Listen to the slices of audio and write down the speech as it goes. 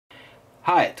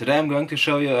Hi, today I'm going to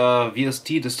show you a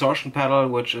VST distortion pedal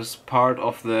which is part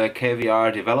of the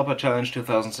KVR Developer Challenge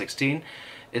 2016.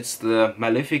 It's the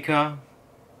MALEFICA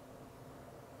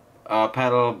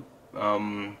pedal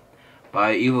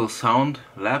by Evil Sound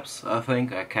Labs, I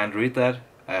think. I can't read that.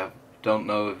 I don't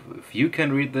know if you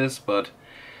can read this, but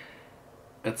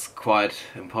it's quite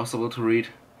impossible to read.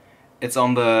 It's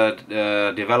on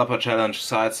the Developer Challenge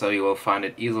site, so you will find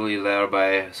it easily there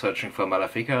by searching for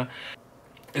MALEFICA.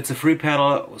 It's a free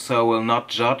pedal, so we'll not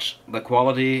judge the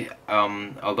quality,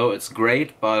 although it's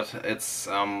great, but it's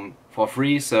for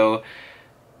free, so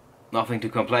nothing to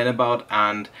complain about.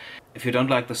 And if you don't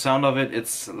like the sound of it,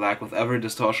 it's like with every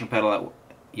distortion pedal,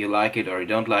 you like it or you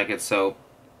don't like it. So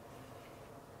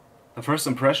the first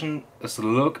impression is the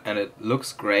look, and it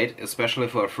looks great, especially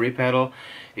for a free pedal.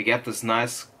 You get this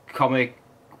nice comic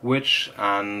witch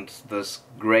and this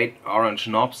great orange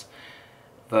knobs.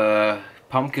 The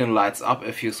pumpkin lights up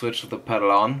if you switch the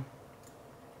pedal on,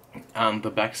 and the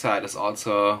backside is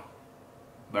also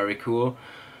very cool,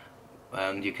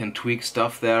 and you can tweak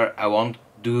stuff there. I won't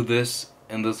do this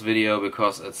in this video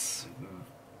because it's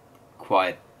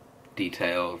quite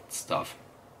detailed stuff.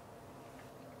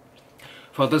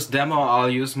 For this demo I'll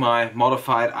use my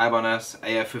modified Ibanez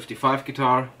AF55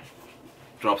 guitar,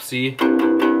 drop C.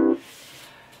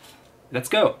 Let's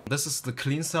go! This is the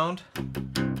clean sound.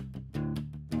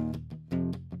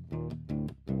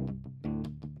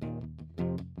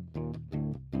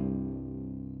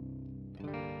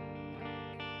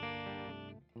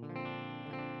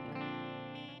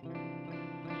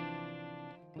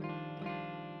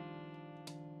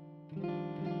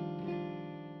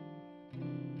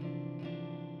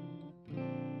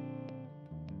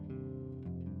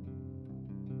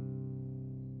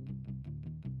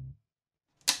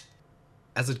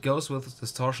 As it goes with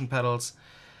distortion pedals,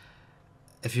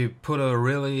 if you put a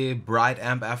really bright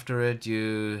amp after it,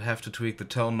 you have to tweak the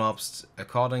tone knobs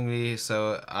accordingly.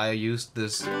 So I used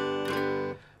this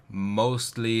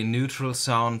mostly neutral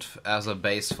sound as a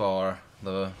base for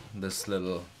this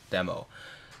little demo.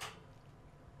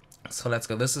 So let's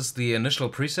go. This is the initial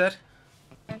preset.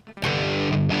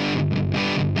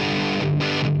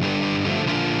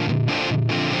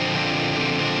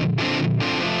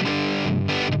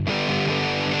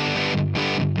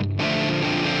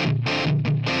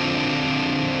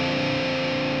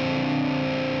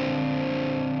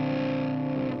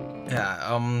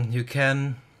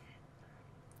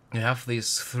 You have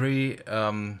these three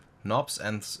knobs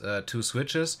and two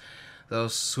switches.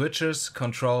 Those switches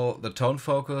control the tone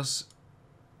focus,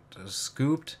 the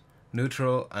scooped,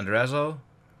 neutral and reso.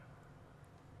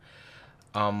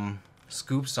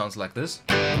 Scoop sounds like this.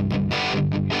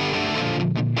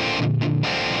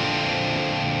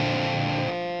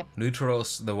 Neutral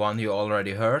is the one you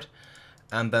already heard,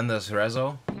 and then there's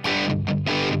reso.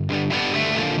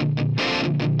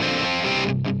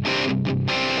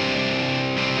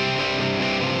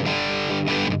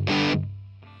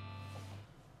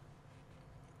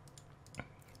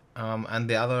 And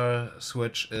the other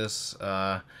switch is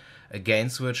a gain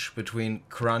switch between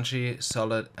crunchy,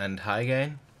 solid and high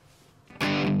gain.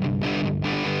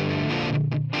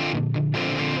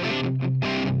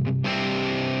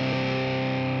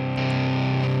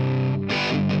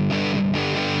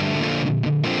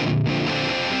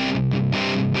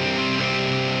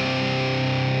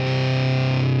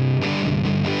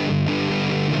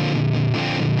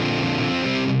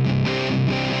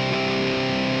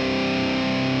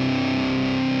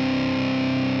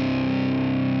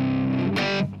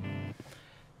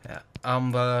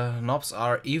 The knobs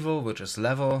are Evil, which is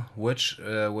level, Witch,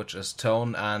 which is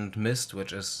tone, and Mist,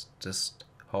 which is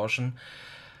distortion.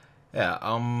 Yeah,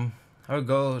 I'll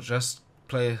go just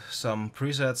play some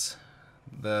presets.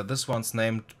 This one's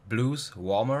named Blues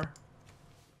Warmer.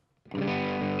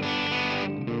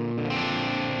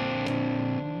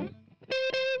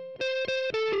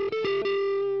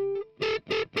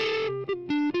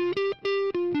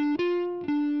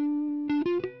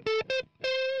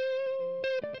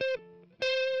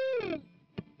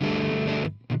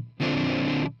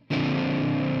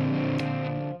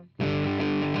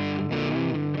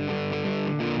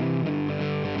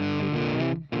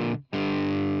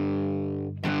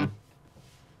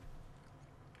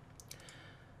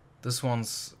 This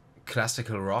one's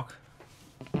classical rock.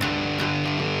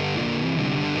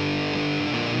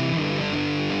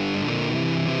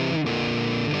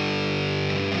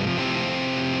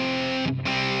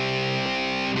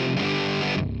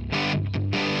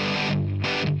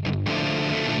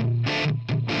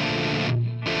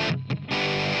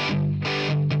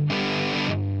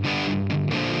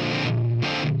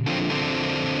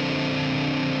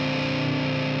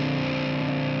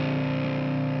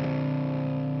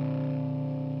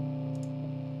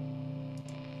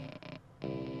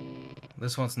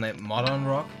 This one's named Modern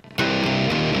Rock.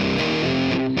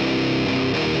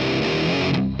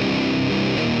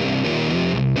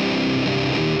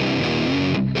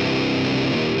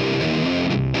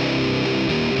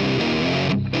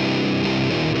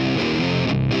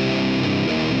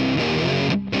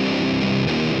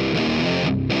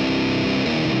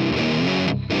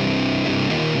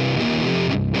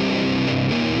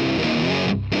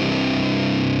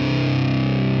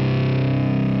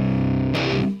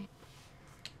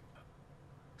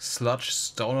 Sludge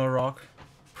Stoner Rock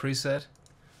preset.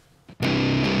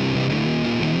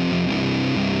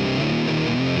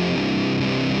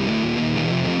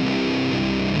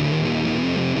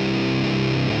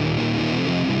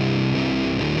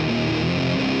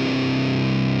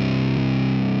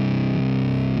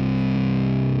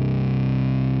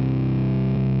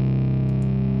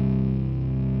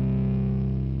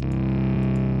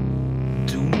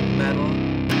 Doom metal.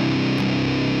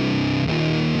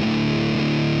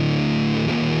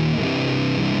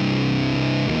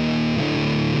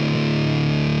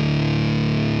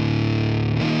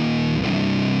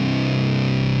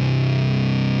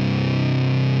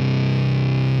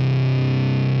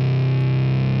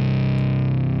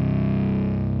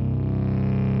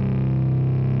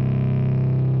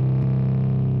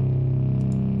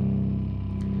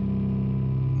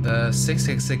 The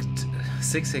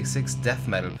 666 death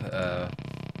metal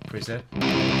preset.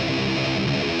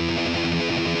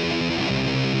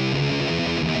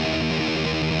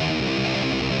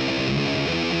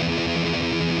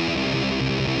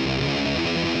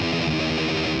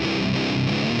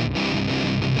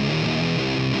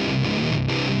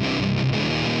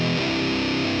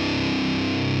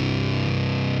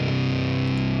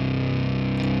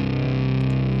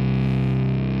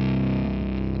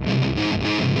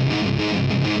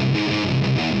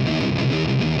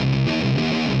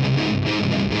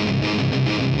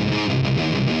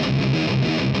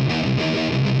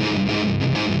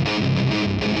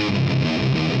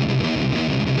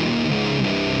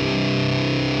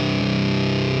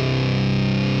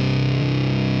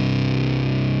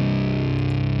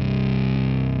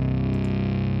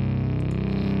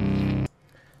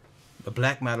 A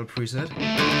black metal preset.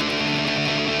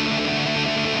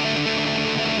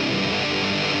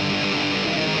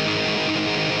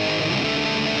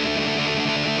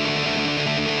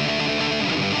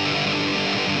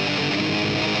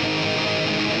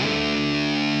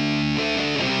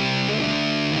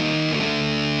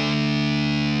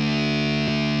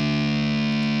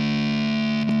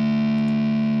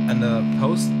 And a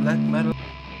post-black metal.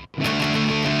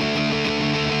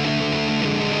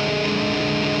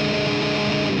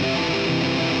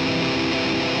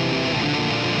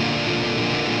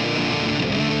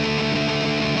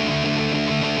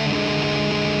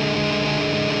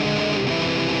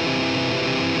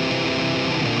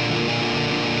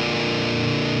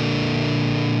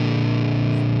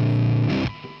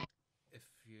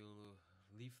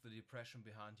 Depression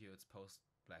behind you, it's post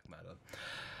black metal.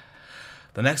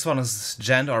 The next one is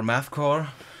gent or mathcore.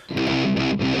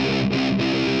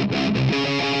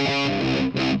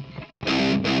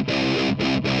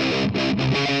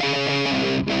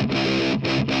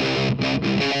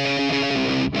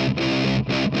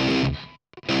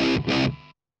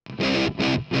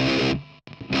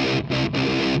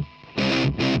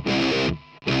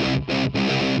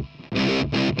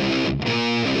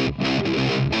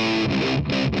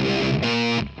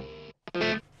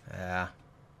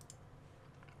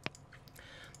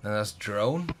 Then there's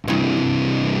drone.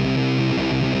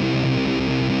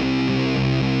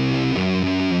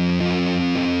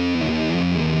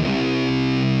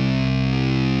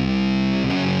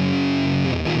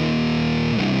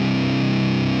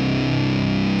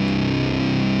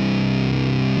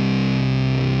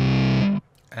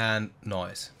 And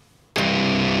noise.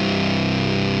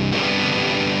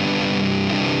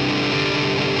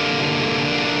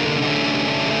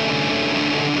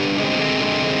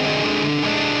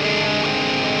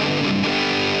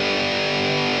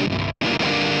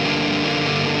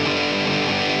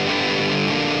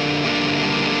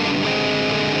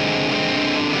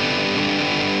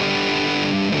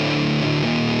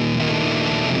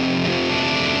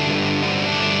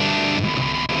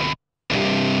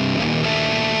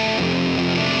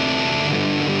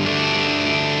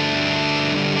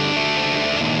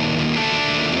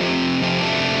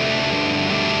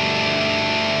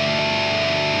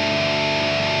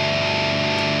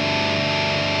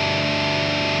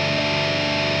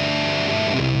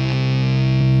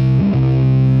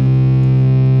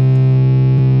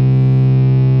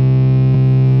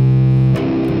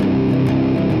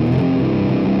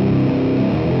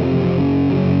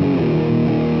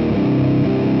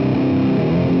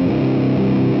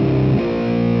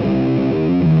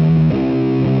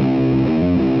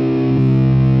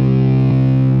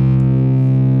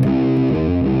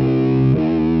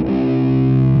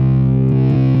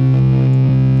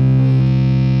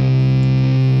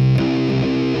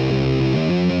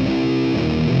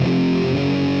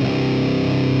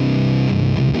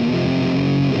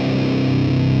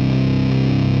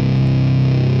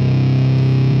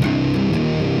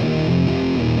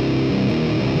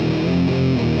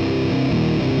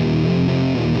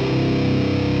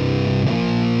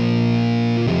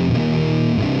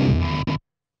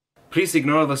 Please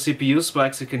ignore the CPU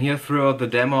spikes you can hear throughout the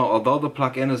demo. Although the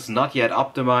plugin is not yet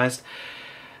optimized,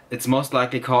 it's most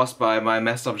likely caused by my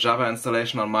messed up Java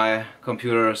installation on my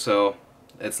computer, so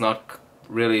it's not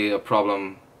really a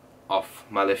problem of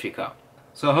MALEFICA.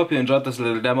 So I hope you enjoyed this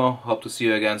little demo, hope to see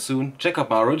you again soon. Check out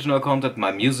my original content,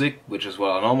 my music, which is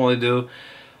what I normally do,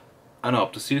 and I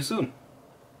hope to see you soon.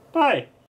 Bye!